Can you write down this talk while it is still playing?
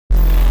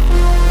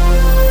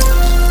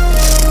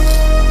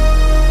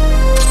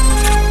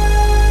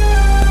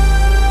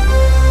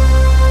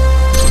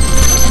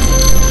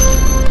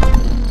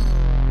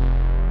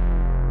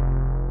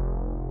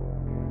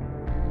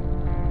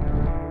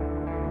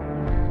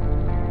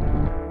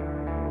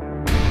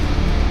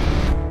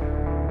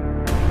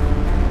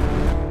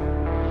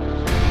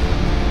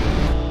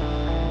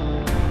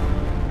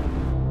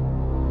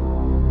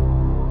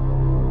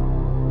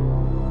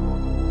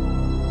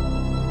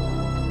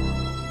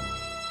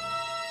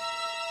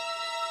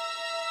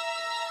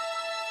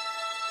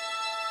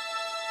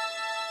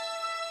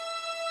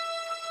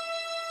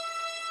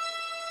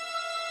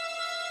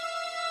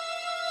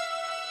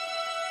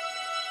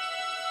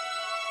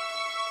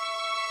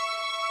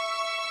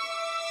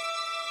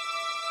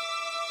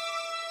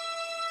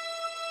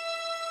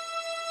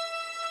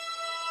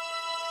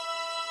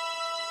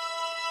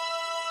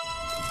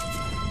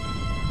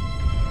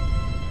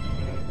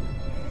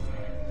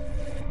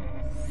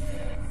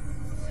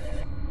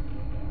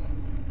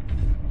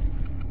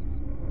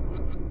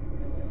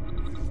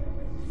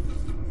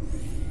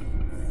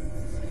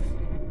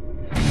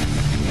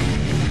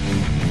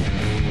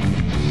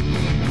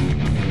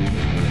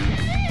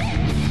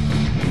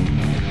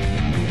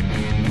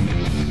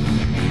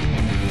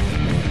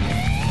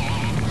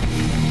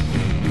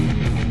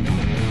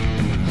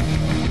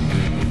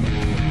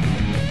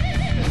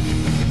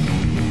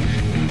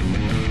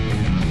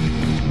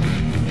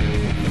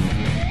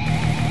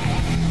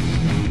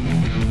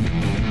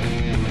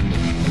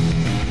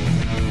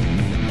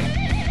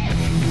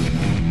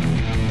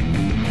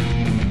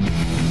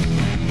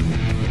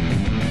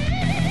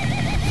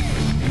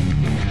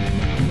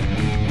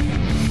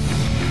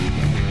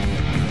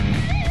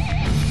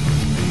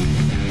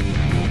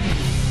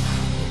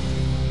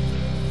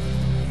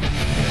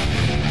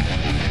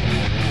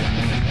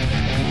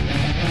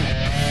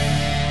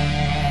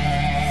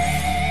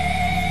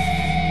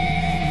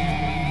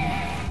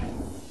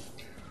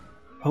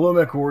Hello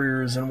Mech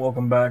Warriors and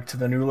welcome back to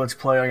the new Let's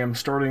Play I am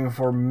starting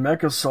for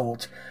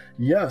MechAssault.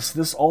 Yes,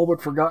 this all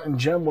but forgotten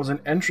gem was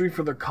an entry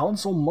for the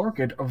console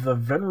market of the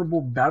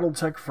venerable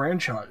BattleTech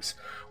franchise.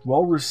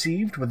 Well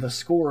received with a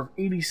score of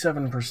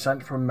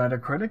 87% from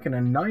Metacritic and a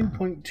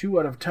 9.2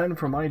 out of 10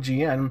 from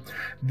IGN,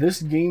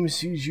 this game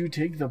sees you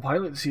take the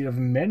pilot seat of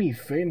many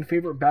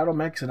fan-favorite battle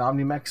mechs and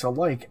omni-mechs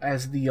alike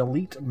as the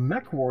elite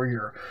Mech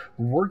Warrior,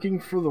 working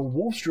for the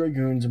Wolf's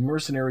Dragoon's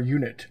mercenary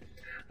unit.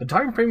 The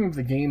time frame of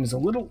the game is a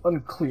little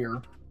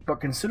unclear,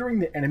 but considering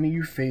the enemy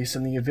you face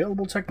and the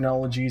available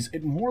technologies,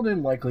 it more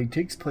than likely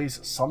takes place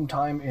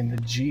sometime in the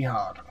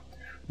Jihad.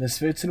 This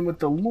fits in with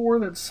the lore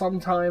that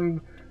sometime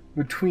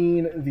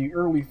between the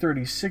early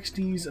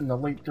 3060s and the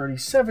late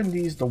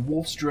 3070s, the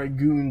Wolf's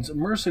Dragoon's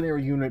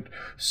mercenary unit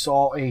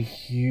saw a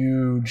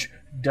huge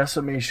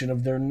decimation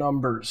of their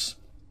numbers.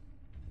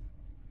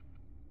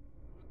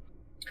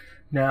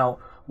 Now,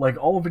 like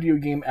all video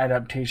game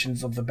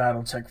adaptations of the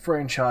BattleTech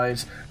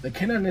franchise, the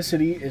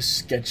canonicity is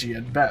sketchy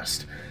at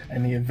best,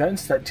 and the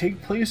events that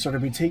take place are to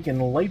be taken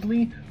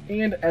lightly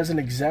and as an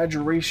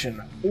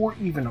exaggeration, or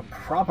even a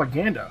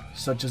propaganda,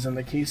 such as in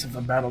the case of the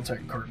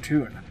BattleTech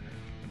cartoon.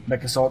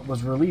 MechAssault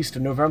was released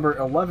on November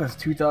 11th,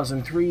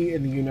 2003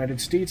 in the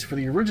United States for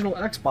the original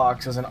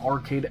Xbox as an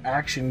arcade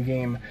action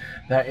game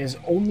that is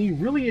only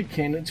really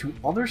akin to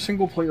other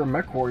single-player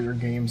MechWarrior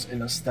games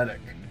in aesthetic.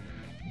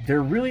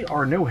 There really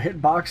are no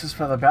hitboxes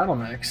for the battle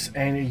mechs,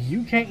 and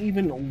you can't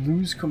even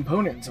lose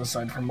components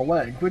aside from a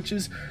leg, which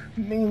is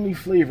mainly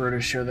flavor to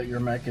show that your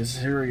mech is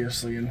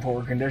seriously in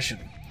poor condition.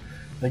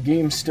 The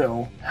game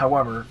still,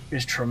 however,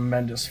 is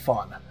tremendous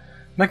fun.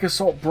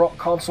 MechAssault brought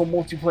console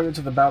multiplayer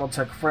to the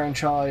BattleTech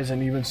franchise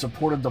and even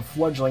supported the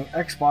fledgling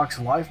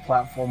Xbox Live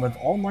platform with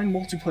online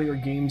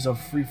multiplayer games of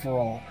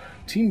Free-for-All,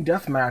 Team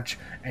Deathmatch,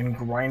 and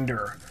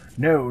Grinder.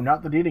 No,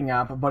 not the dating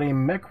app, but a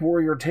Mech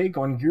Warrior take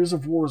on Gears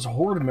of War's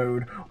Horde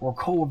mode or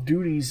Call of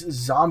Duty's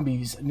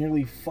Zombies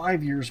nearly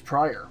 5 years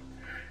prior.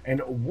 And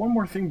one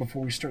more thing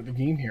before we start the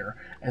game here,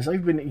 as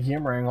I've been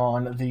yammering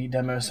on the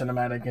demo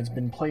cinematic, it's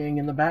been playing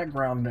in the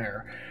background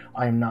there.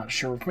 I'm not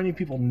sure if many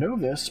people know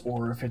this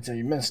or if it's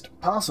a missed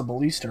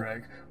possible Easter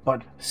egg,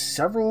 but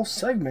several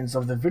segments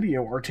of the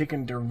video are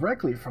taken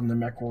directly from the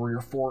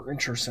MechWarrior 4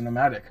 intro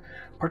cinematic,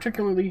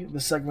 particularly the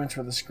segments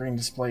where the screen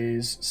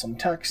displays some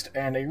text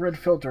and a red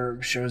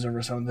filter shows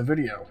over some of the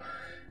video.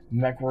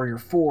 MechWarrior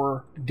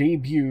 4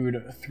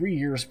 debuted 3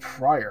 years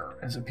prior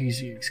as a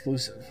PC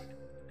exclusive.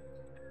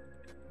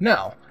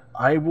 Now,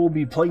 I will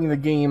be playing the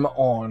game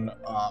on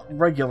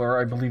regular,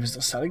 I believe is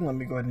the setting. Let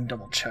me go ahead and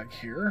double check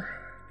here.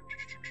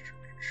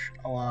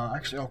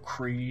 I'll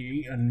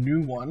create a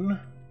new one.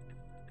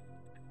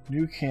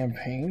 New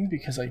campaign,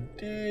 because I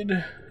did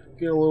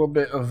get a little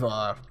bit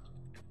of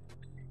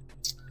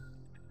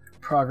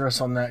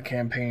progress on that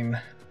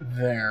campaign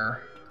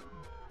there.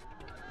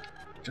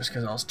 Just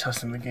because I was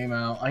testing the game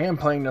out. I am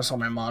playing this on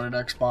my modded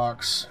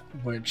Xbox,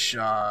 which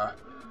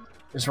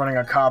is running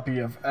a copy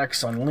of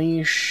X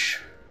Unleash.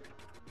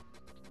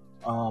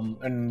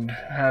 And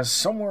has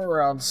somewhere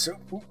around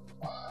 700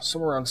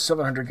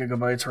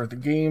 gigabytes worth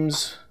of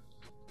games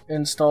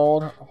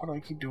installed. Why do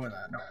I keep doing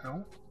that?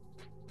 No.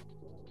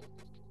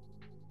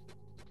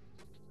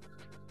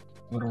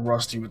 A little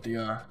rusty with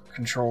the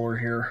controller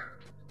here.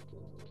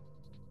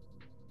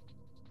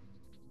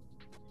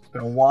 It's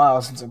been a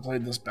while since I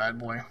played this bad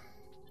boy.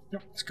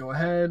 Yep, let's go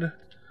ahead.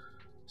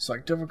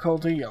 Select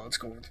difficulty. Yeah, let's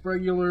go with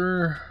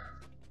regular.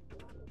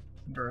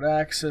 Bird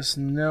access,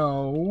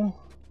 no.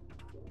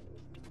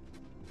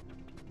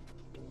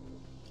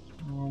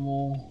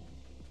 Normal.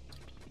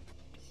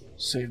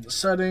 Save the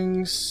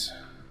settings.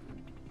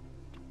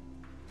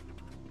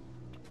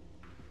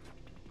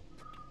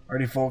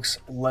 Alrighty folks,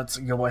 let's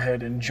go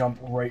ahead and jump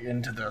right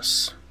into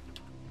this.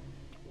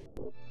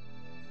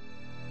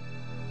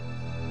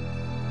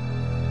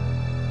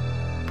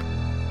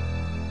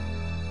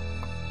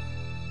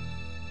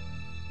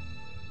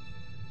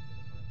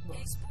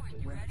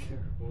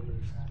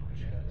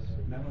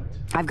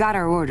 I've got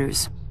our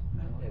orders.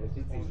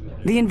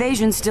 The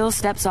invasion still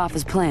steps off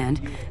as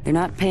planned. They're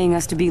not paying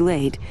us to be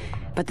late,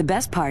 but the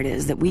best part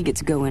is that we get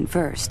to go in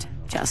first,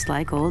 just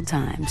like old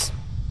times.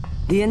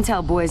 The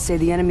intel boys say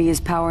the enemy is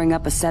powering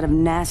up a set of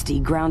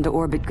nasty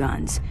ground-to-orbit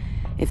guns.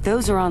 If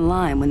those are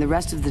online when the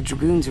rest of the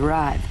Dragoons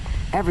arrive,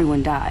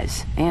 everyone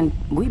dies, and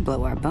we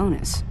blow our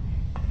bonus.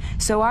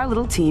 So our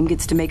little team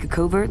gets to make a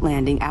covert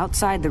landing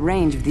outside the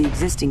range of the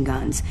existing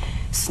guns,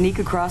 sneak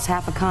across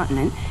half a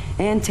continent,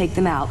 and take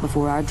them out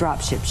before our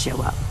dropships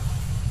show up.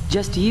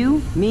 Just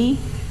you, me,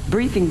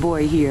 briefing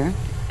boy here,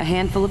 a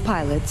handful of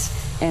pilots,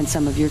 and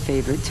some of your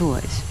favorite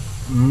toys.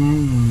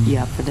 You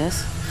up for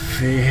this?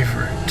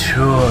 Favorite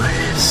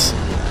toys.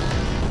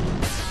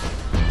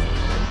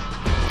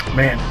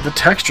 Man, the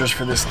textures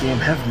for this game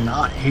have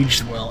not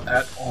aged well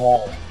at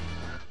all.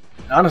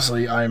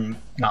 Honestly, I'm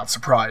not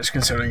surprised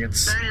considering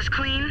it's... Burn is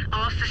clean,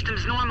 all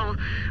systems normal.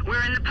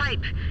 We're in the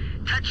pipe.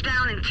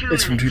 Touchdown in 2 minutes.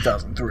 It's from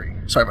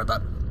 2003. Sorry about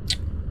that.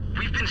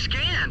 We've been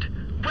scanned.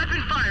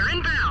 Weapon fire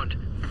inbound.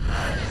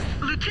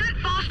 Lieutenant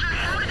Foster,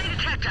 how do they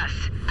detect us?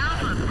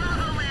 Alpha,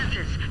 Bravo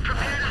Lances,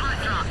 prepare to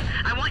hot drop.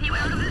 I want you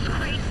out of this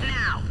crate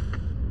now.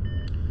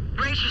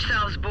 Brace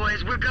yourselves,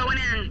 boys. We're going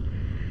in.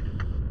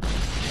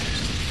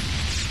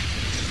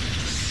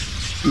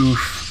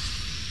 Oof.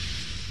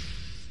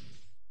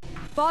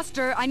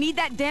 Foster, I need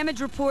that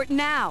damage report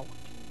now.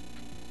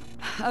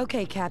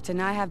 Okay, Captain,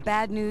 I have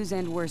bad news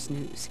and worse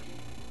news.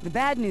 The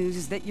bad news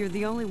is that you're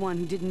the only one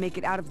who didn't make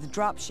it out of the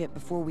dropship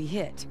before we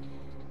hit.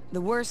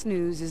 The worst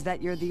news is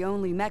that you're the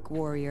only mech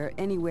warrior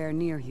anywhere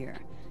near here.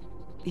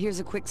 Here's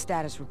a quick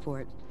status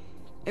report.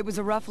 It was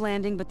a rough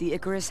landing, but the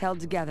Icarus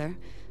held together,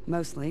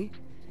 mostly.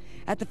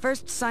 At the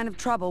first sign of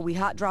trouble, we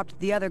hot-dropped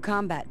the other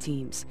combat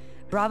teams.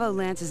 Bravo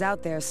Lance is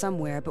out there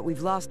somewhere, but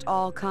we've lost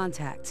all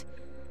contact.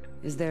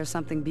 Is there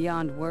something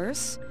beyond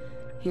worse?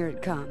 Here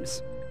it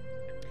comes.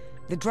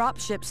 The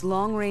dropship's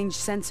long-range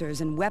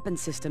sensors and weapon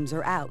systems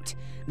are out.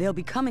 They'll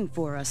be coming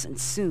for us, and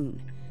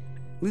soon.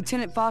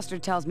 Lieutenant Foster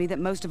tells me that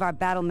most of our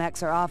battle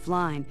mechs are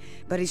offline,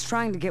 but he's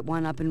trying to get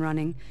one up and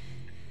running.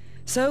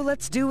 So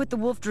let's do what the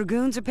Wolf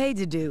Dragoons are paid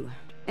to do.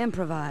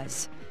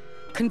 Improvise.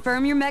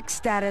 Confirm your mech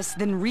status,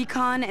 then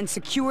recon and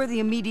secure the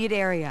immediate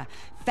area.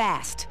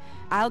 Fast.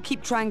 I'll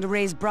keep trying to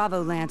raise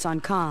Bravo Lance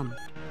on comm.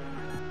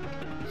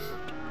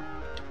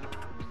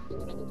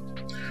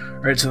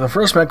 Alright, so the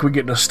first mech we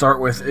get to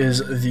start with is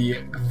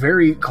the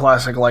very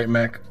classic light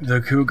mech, the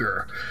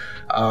Cougar.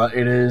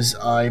 It is,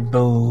 I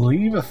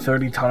believe, a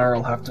 30-tonner.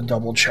 I'll have to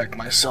double check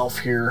myself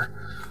here.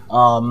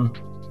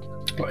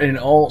 In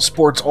all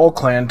sports, all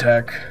clan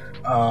tech.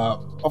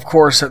 Of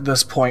course, at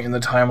this point in the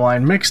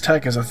timeline, mixed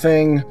tech is a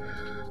thing.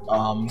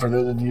 For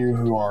those of you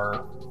who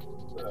are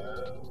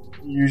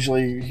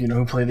usually,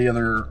 who play the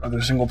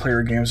other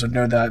single-player games would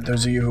know that.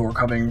 Those of you who are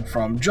coming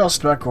from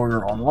just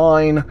MechWarrior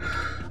Online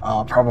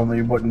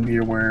probably wouldn't be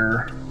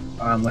aware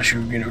unless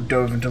you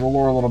dove into the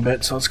lore a little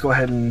bit. So let's go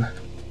ahead and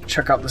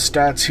check out the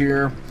stats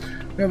here.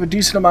 We have a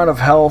decent amount of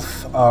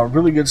health,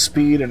 really good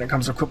speed, and it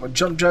comes equipped with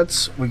jump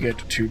jets. We get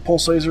 2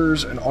 pulse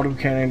lasers, an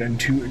autocannon, and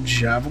 2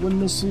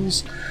 javelin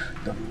missiles.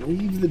 I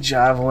believe the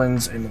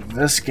javelins in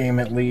this game,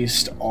 at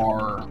least,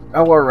 are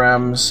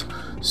LRMs.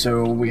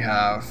 So we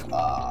have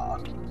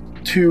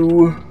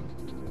 2,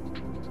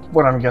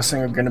 what I'm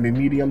guessing are going to be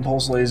medium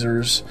pulse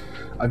lasers.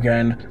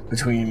 Again,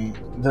 between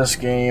this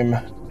game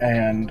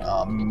and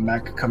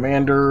Mech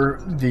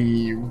Commander,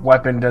 the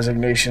weapon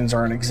designations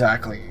aren't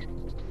exactly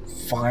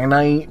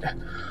finite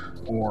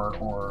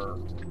or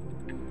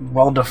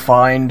well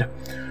defined.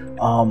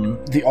 All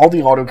the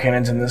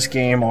autocannons in this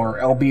game are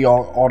LB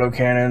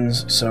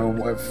autocannons,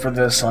 so for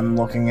this I'm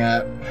looking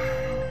at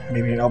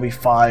maybe an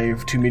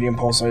LB5, 2 medium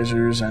pulse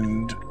lasers,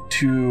 and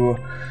 2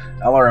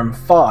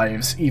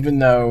 LRM5s, even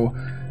though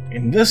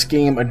in this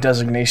game a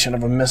designation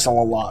of a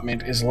missile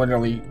allotment is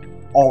literally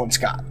all it's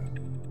got.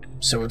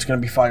 So it's going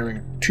to be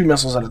firing 2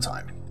 missiles at a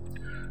time.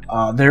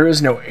 There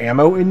is no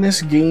ammo in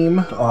this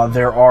game.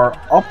 There are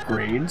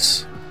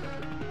upgrades,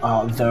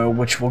 though,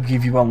 which will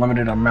give you a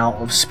limited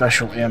amount of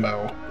special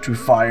ammo to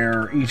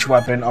fire. Each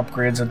weapon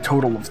upgrades a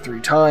total of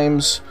 3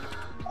 times,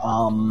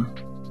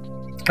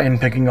 and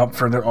picking up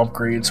further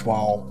upgrades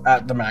while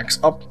at the max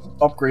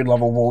upgrade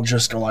level will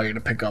just allow you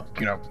to pick up,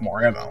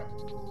 more ammo.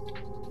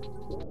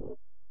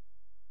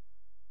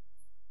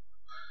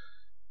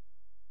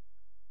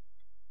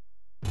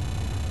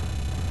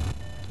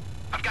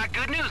 I've got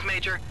good news,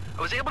 Major.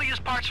 I was able to use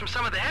parts from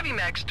some of the heavy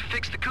mechs to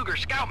fix the Cougar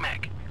Scout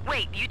mech.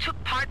 Wait, you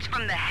took parts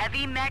from the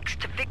heavy mechs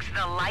to fix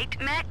the light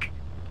mech?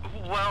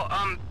 Well,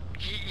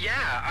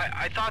 yeah,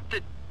 I thought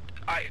that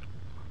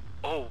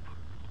Oh.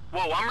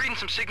 Whoa, I'm reading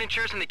some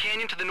signatures in the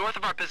canyon to the north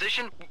of our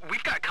position.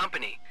 We've got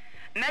company.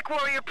 Mech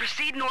Warrior,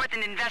 proceed north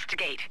and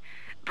investigate.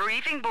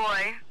 Briefing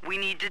boy, we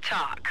need to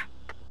talk.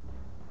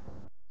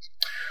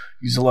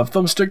 Use the left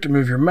thumbstick to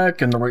move your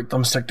mech and the right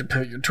thumbstick to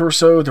pivot your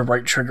torso. The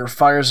right trigger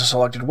fires a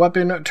selected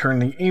weapon. Turn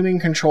the aiming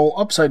control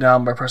upside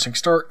down by pressing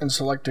start and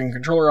selecting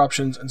controller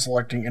options and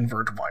selecting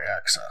invert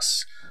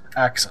y-axis.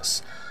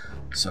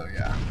 So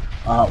yeah.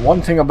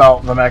 One thing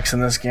about the mechs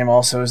in this game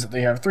also is that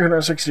they have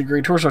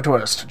 360-degree torso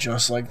twist,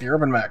 just like the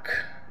urban mech.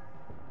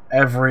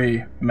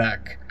 Every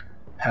mech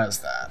has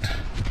that.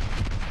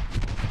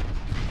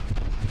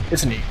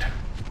 It's neat.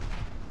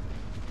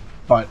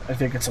 But I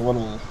think it's a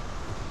little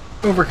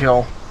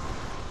overkill.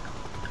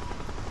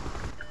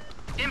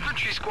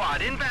 Infantry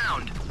squad,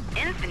 inbound!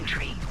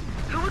 Infantry?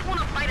 Who would want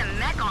to fight a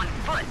mech on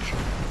foot?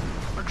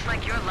 Looks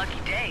like your lucky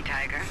day,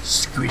 Tiger.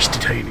 Squish the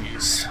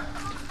tinies.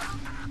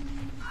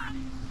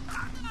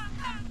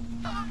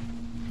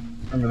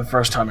 Remember the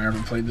first time I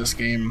ever played this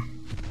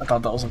game, I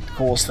thought that was like the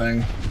coolest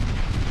thing.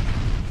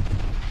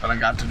 But I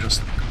got to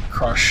just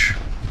crush.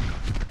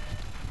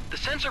 The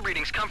sensor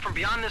readings come from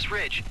beyond this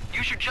ridge.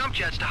 Use your jump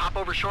jets to hop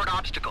over short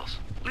obstacles.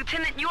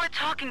 Lieutenant, you are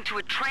talking to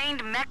a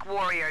trained mech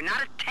warrior,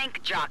 not a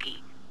tank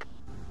jockey.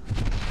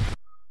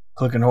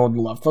 Click and hold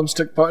the left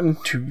thumbstick button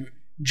to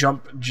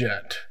jump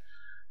jet.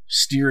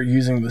 Steer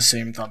using the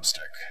same thumbstick.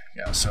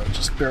 Yeah, so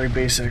just very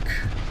basic.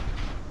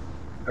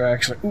 Or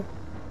actually,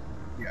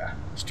 yeah,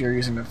 steer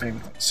using the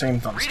same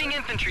thumbstick. Reading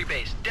infantry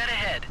base, dead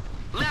ahead.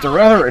 They're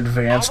rather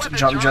advanced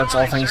jump jets,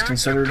 all things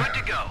considered.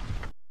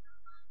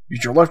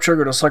 Use your left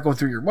trigger to cycle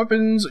through your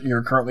weapons.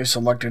 Your currently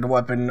selected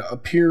weapon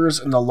appears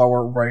in the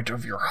lower right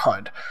of your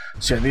HUD.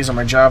 So yeah, these are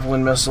my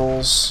javelin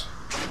missiles.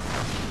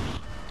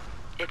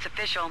 It's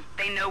official.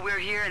 They know we're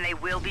here and they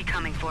will be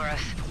coming for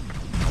us.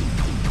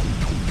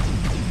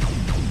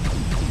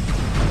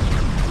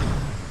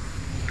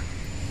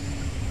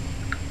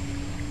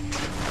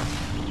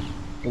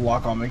 The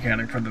lock-on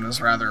mechanic for them is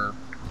rather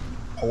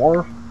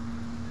poor.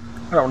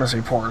 I don't want to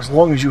say poor. As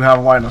long as you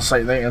have line of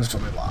sight, they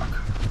instantly lock.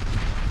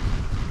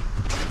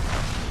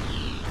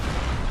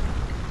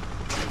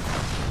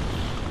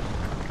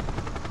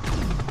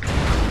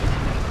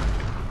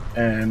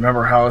 And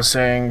remember how I was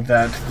saying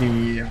that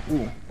the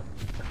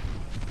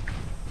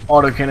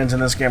autocannons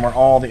in this game are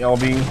all the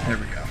LB? There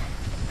we go.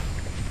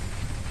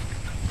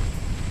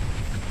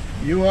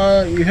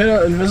 You hit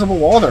an invisible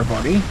wall there,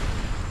 buddy.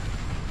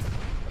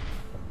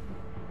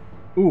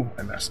 Ooh,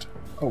 I missed.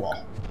 Oh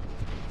well.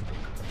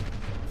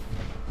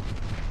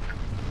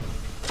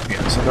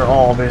 Yeah, so they're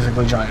all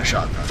basically giant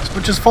shotguns,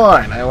 which is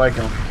fine. I like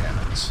LB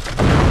cannons.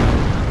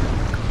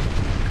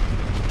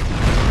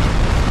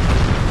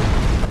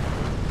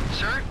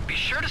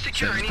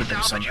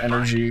 Some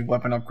energy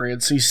weapon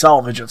upgrades. See,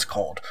 salvage it's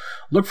called.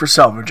 Look for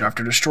salvage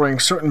after destroying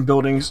certain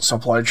buildings,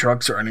 supply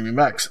trucks, or enemy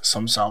mechs.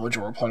 Some salvage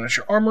will replenish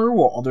your armor,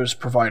 while others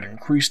provide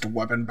increased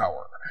weapon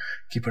power.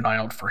 Keep an eye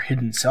out for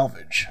hidden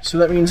salvage. So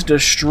that means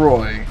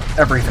destroy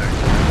everything.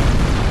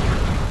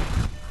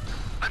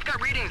 I've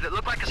got readings that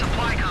look like a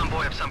supply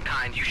convoy of some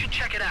kind. You should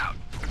check it out.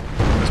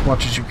 As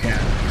much as you can,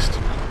 at least.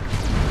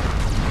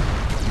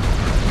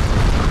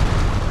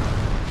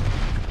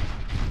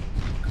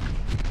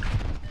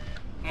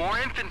 More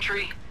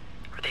infantry.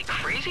 Are they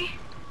crazy?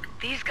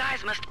 These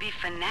guys must be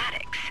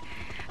fanatics.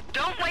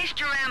 Don't waste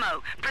your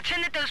ammo.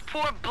 Pretend that those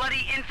poor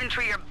bloody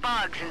infantry are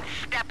bugs and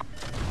step...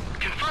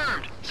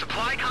 Confirmed.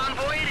 Supply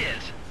convoy it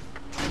is.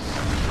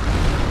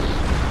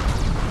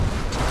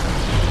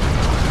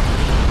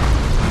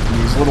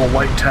 These little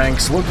white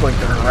tanks look like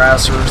they're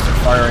harassers.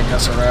 They're firing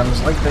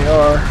SRMs like they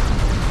are.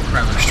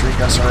 Rather streak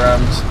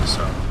SRMs,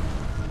 so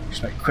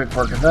just make quick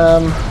work of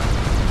them.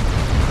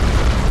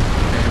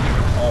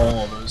 And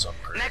all those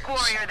upgrades. Mech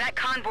Warrior, that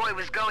convoy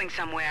was going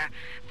somewhere.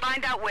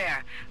 Find out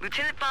where.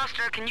 Lieutenant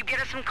Foster, can you get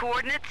us some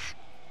coordinates?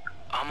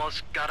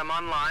 Almost got him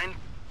online.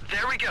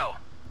 There we go.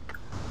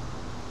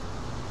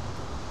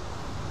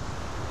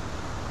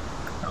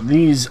 Now,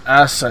 these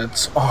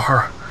assets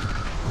are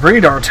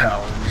radar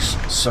towers,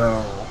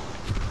 so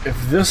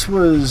if this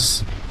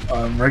was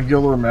a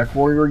regular Mech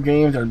Warrior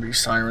game, there'd be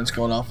sirens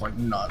going off like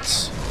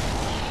nuts.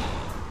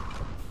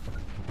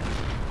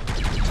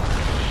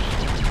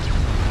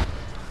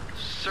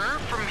 Sir,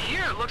 from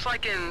here it looks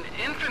like an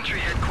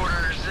infantry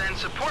headquarters and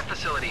support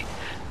facility.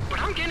 But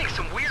I'm getting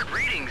some weird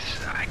readings.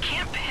 I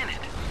can't pin it.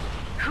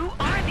 Who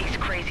are these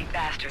crazy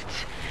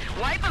bastards?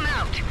 Wipe them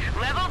out,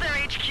 level their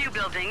HQ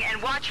building,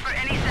 and watch for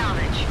any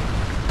salvage.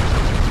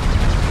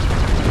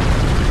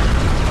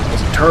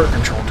 There's a turret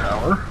control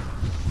tower.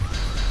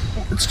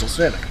 Oh, it's still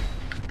standing.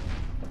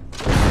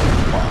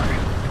 Why?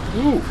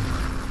 Ooh!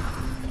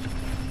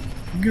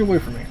 Get away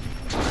from me.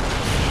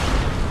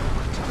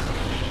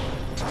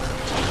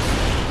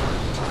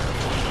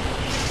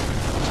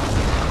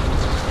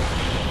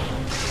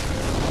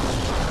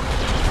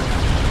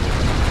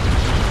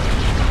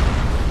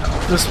 Now,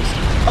 this was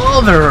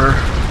other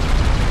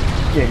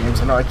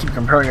games. I know I keep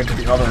comparing it to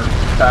the other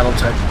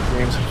BattleTech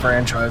games and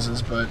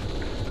franchises, but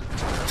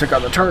I took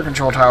out the turret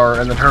control tower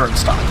and the turret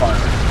stopped firing.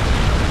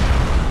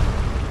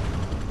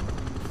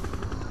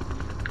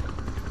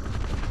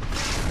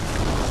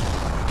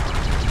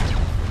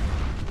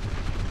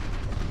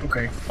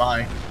 Okay,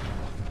 bye.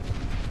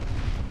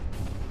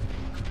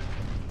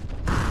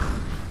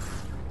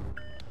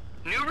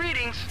 New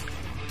readings.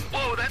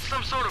 Whoa, that's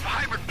some sort of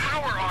hybrid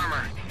power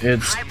armor.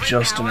 It's Hybrid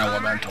just an power armor?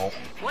 elemental.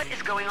 What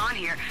is going on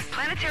here?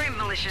 Planetary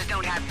militias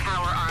don't have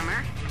power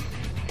armor.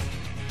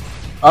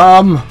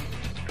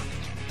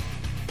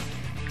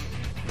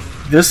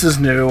 This is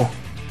new.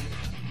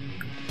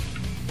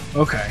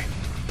 Okay.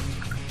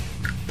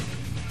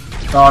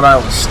 Thought I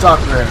was stuck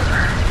there.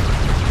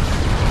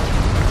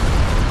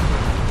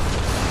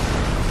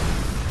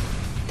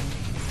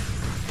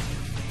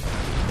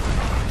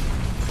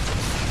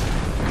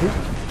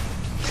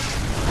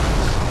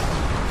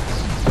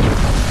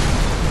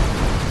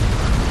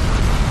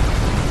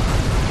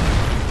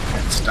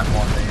 Can't step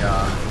on the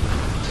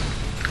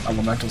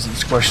elementals and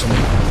squish them.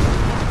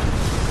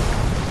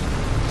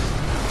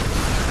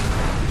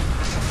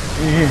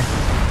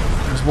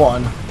 There's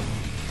one.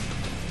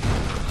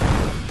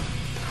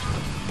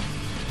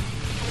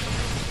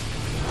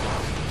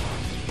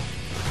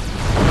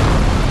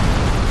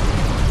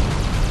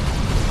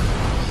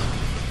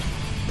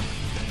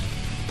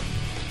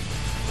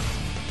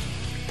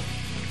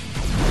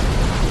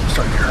 It's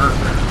starting to hurt.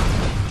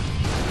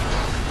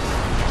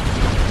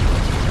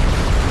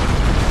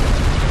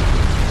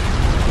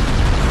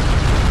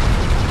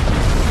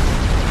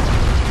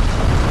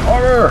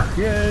 Order!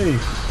 Yay!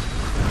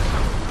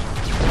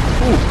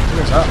 Ooh,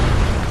 there's that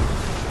one.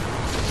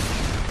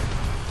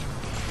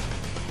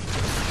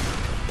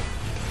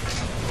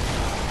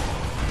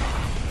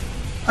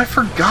 I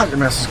forgot the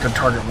missiles could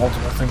target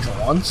multiple things at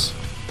once.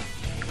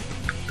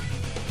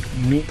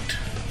 Neat.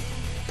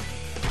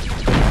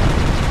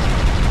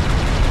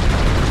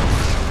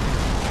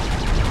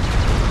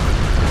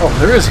 Oh,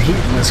 there is heat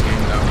in this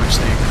game though, which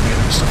they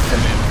managed to fit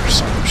in for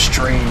some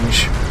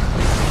strange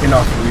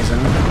enough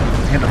reason.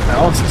 They had to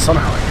balance it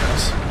somehow, I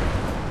guess.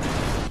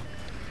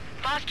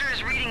 Foster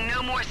is reading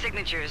no more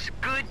signatures.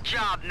 Good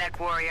job, Mech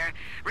Warrior.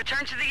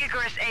 Return to the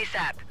Icarus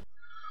ASAP.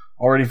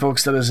 Alrighty,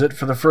 folks, that is it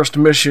for the first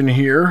mission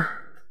here.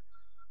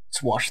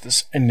 Let's watch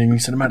this ending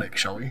cinematic,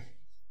 shall we?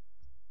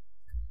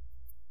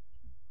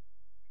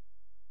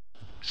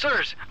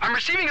 Sirs, I'm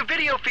receiving a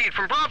video feed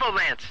from Bravo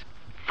Lance.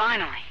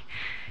 Finally.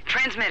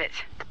 Transmit it.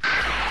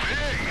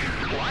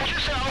 Hey, watch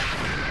yourself.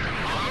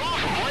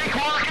 Those blink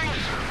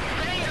markings.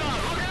 Bang on,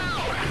 look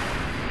out!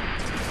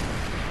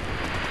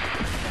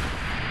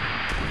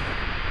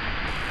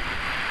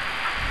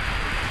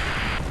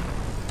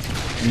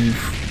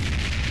 Oof.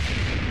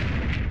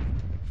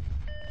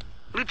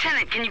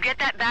 Lieutenant, can you get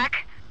that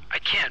back? I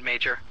can't,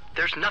 Major.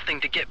 There's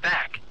nothing to get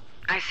back.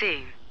 I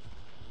see.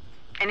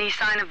 Any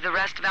sign of the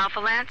rest of Alpha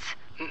Lance?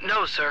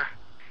 No, sir.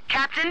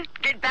 Captain,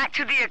 get back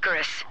to the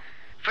Icarus.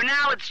 For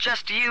now, it's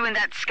just you and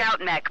that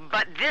scout mech,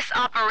 but this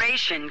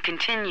operation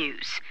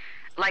continues.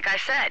 Like I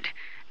said,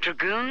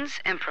 Dragoons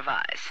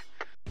improvise.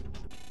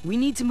 We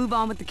need to move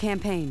on with the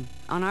campaign,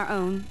 on our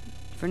own,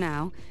 for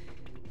now.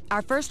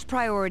 Our first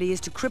priority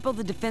is to cripple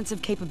the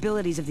defensive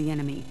capabilities of the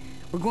enemy.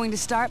 We're going to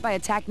start by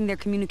attacking their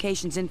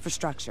communications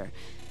infrastructure.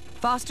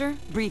 Foster,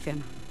 brief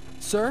him.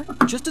 Sir,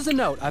 just as a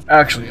note,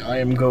 Actually, I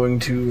am going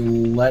to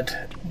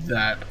let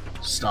that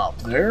stop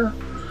there.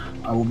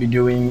 I will be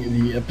doing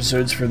the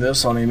episodes for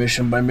this on a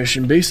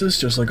mission-by-mission basis,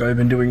 just like I've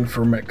been doing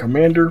for Mech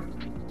Commander.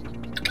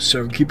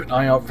 So keep an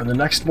eye out for the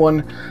next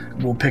one.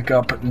 We'll pick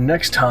up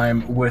next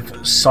time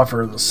with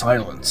Suffer the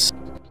Silence.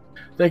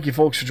 Thank you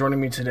folks for joining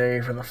me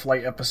today for the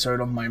flight episode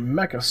of my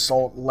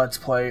MechAssault Let's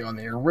Play on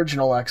the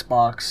original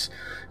Xbox.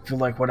 If you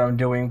like what I'm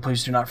doing,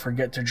 please do not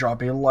forget to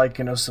drop a like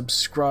and a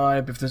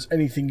subscribe. If there's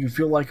anything you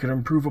feel like could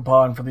improve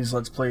upon for these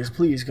Let's Plays,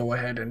 please go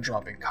ahead and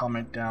drop a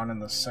comment down in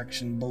the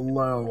section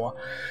below.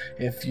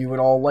 If you would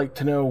all like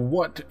to know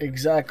what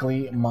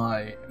exactly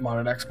my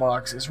modded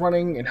Xbox is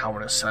running and how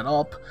it is set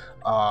up,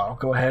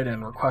 go ahead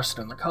and request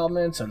it in the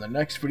comments. And the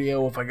next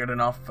video, if I get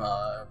enough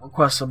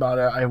requests about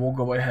it, I will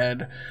go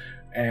ahead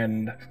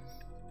and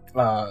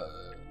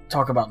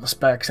talk about the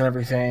specs and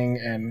everything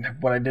and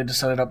what I did to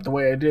set it up the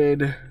way I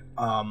did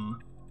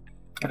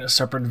in a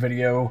separate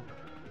video.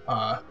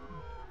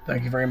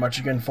 Thank you very much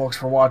again, folks,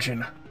 for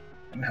watching,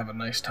 and have a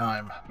nice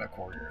time, Mech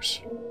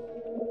Warriors.